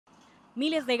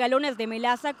Miles de galones de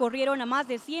melaza corrieron a más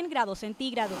de 100 grados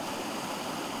centígrados,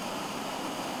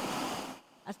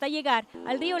 hasta llegar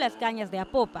al río Las Cañas de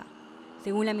Apopa.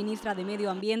 Según la ministra de Medio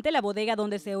Ambiente, la bodega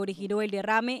donde se originó el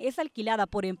derrame es alquilada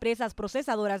por empresas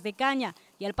procesadoras de caña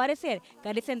y al parecer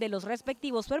carecen de los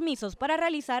respectivos permisos para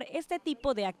realizar este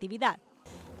tipo de actividad.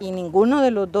 Y ninguno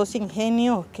de los dos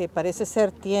ingenios que parece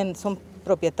ser son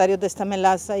propietarios de esta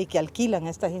melaza y que alquilan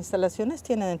estas instalaciones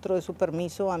tiene dentro de su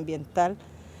permiso ambiental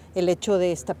el hecho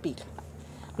de esta pila,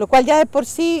 lo cual ya de por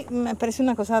sí me parece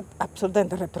una cosa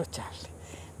absolutamente reprochable.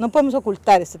 No podemos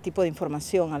ocultar este tipo de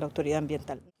información a la autoridad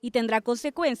ambiental. Y tendrá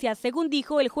consecuencias, según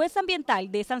dijo el juez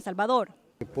ambiental de San Salvador.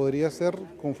 Podría ser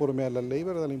conforme a la ley,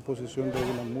 ¿verdad?, la imposición de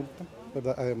una multa,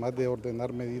 ¿verdad?, además de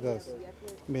ordenar medidas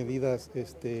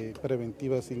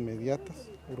preventivas inmediatas,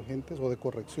 urgentes o de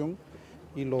corrección.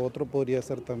 Y lo otro podría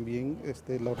ser también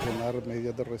ordenar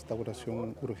medidas de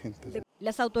restauración urgentes.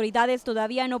 Las autoridades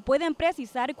todavía no pueden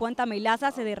precisar cuánta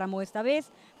melaza se derramó esta vez,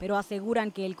 pero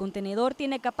aseguran que el contenedor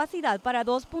tiene capacidad para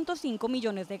 2.5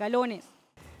 millones de galones.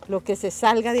 Lo que se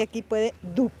salga de aquí puede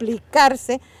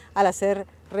duplicarse al hacer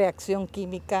reacción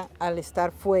química, al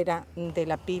estar fuera de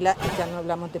la pila. Ya no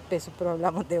hablamos de peso, pero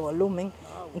hablamos de volumen.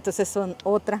 Entonces son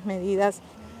otras medidas.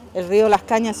 El río Las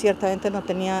Cañas ciertamente no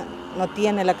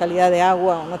tiene la calidad de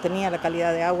agua, o no tenía la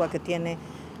calidad de agua que tiene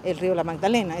el río La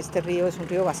Magdalena. Este río es un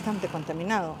río bastante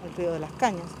contaminado, el río de Las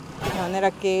Cañas, de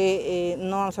manera que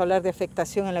no vamos a hablar de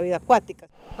afectación en la vida acuática.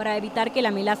 Para evitar que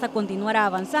la melaza continuara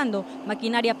avanzando,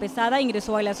 maquinaria pesada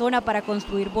ingresó a la zona para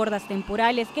construir bordas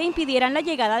temporales que impidieran la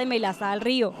llegada de melaza al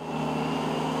río.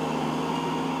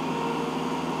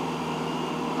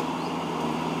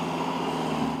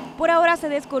 Por ahora se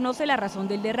desconoce la razón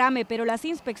del derrame, pero las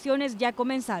inspecciones ya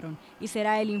comenzaron y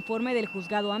será el informe del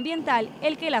juzgado ambiental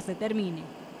el que las determine.